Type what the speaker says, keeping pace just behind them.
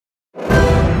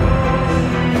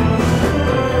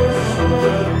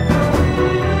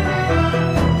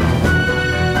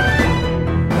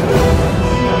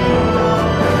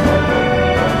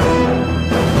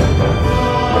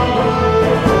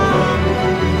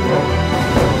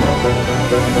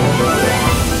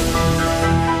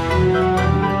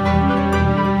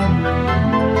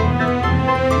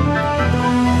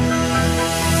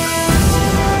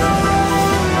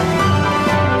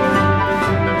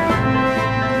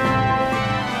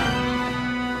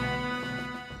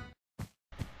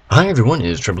Hi everyone,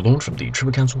 it's Trumpet from the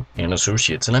Trumpet Council and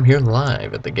Associates, and I'm here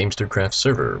live at the Gamestercraft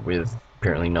server with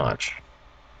apparently Notch.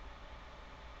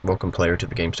 Welcome player to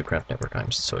the Gamestercraft network,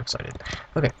 I'm so excited.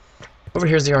 Okay, over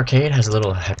here's the arcade, has a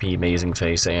little happy amazing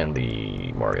face and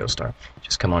the Mario star.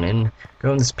 Just come on in,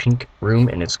 go in this pink room,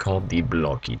 and it's called the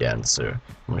Blocky Dancer.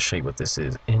 I'm going to show you what this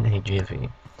is in a jiffy.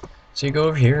 So you go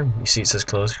over here, you see it says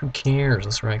close, who cares,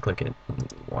 let's right click it.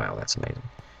 Wow, that's amazing.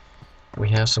 We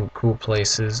have some cool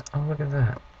places, oh look at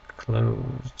that.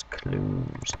 Closed.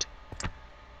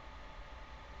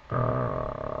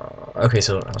 Okay,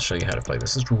 so I'll show you how to play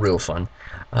this. This is real fun.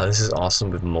 This is awesome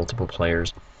with multiple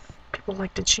players. People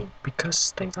like to cheat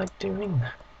because they like doing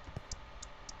that.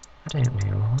 I don't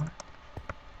know why.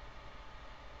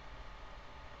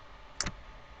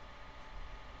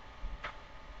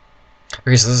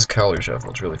 Okay, so this is Color Shuffle.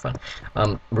 It's really fun.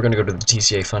 We're gonna go to the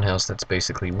TCA Funhouse. That's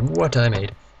basically what I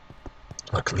made.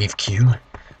 Look, leave queue.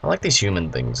 I like these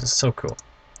human things. It's so cool.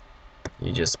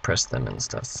 You just press them and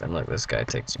stuff, and look, this guy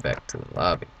takes you back to the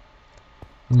lobby.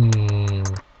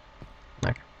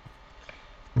 Okay.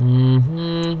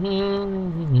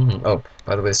 Oh,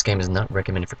 by the way, this game is not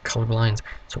recommended for colorblinds,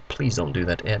 so please don't do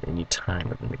that at any time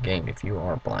within the game. If you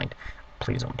are blind,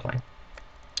 please don't play.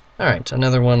 Alright,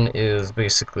 another one is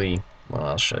basically, well,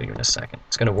 I'll show you in a second.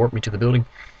 It's going to warp me to the building.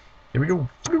 Here we go.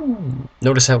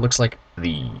 Notice how it looks like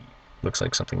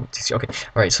something. Okay,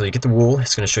 alright, so you get the wool.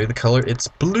 It's going to show you the color. It's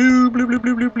blue over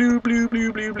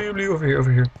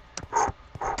here.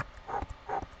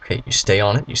 Okay, you stay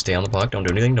on it. You stay on the block. Don't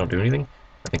do anything.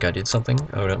 I think I did something.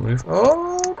 Oh, don't move.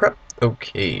 Oh, crap.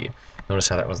 Okay. Notice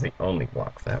how that was the only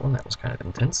block for that one. That was kind of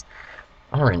intense.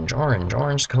 Orange.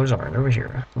 The color's orange over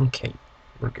here. Okay,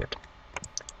 we're good.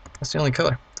 That's the only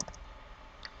color.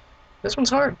 This one's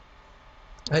hard.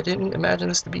 I didn't imagine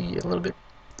this to be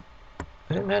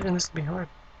hard.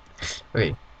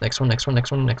 Okay, next one.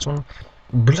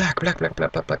 Black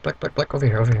over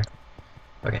here.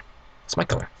 Okay, it's my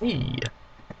color. Hey.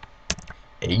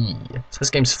 So this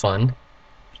game's fun.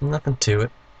 There's nothing to it.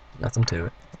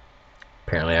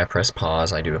 Apparently I pressed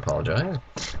pause. I do apologize.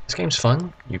 This game's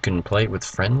fun. You can play it with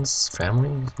friends,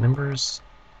 family members,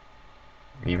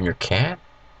 even your cat.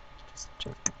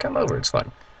 Just come over. It's fun.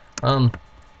 I'm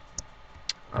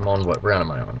on what round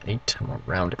am I on? 8. I'm on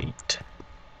round 8.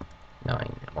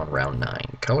 9. I'm on round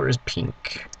 9. Color is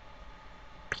pink.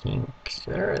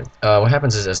 There. What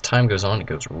happens is as time goes on, it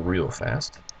goes real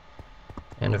fast,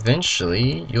 and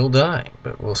eventually you'll die.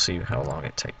 But we'll see how long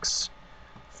it takes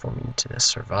for me to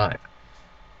survive.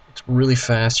 It's really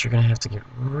fast. You're gonna have to get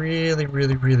really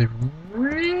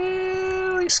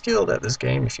skilled at this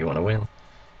game if you want to win.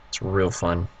 It's real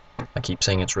fun. I keep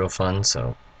saying it's real fun,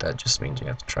 so that just means you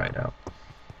have to try it out.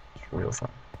 It's real fun.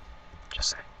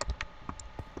 Just saying.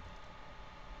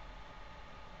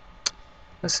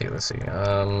 Let's see. This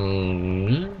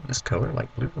color, light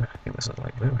blue. I think this is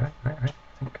light blue, right? I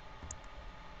think.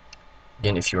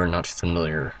 Again, if you are not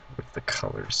familiar with the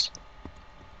colors,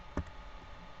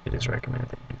 it is recommended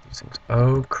that you do these things.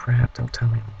 Oh crap! Don't tell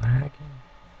me I'm lagging.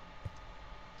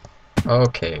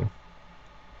 Okay.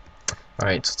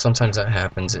 Alright, so sometimes that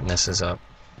happens. It messes up.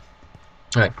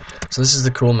 Alright, so this is the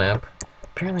cool map.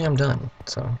 Apparently I'm done,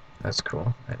 so that's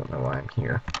cool. I don't know why I'm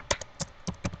here.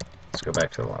 Let's go back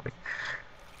to the lobby.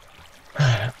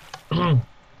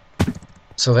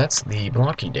 So that's the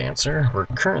Blocky Dancer. We're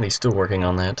currently still working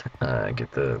on that,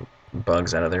 get the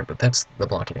bugs out of there, but that's the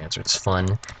Blocky Dancer. It's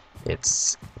fun.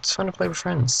 It's fun to play with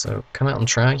friends, so come out and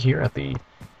try here at the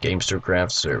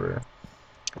Gamestercraft server.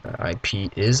 IP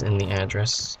is in the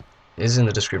address, is in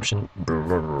the description,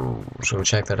 so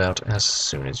check that out as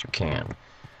soon as you can.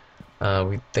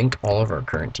 We thank all of our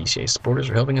current TCA supporters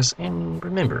for helping us, and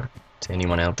remember, to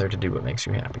anyone out there, to do what makes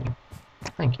you happy.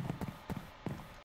 Thank you.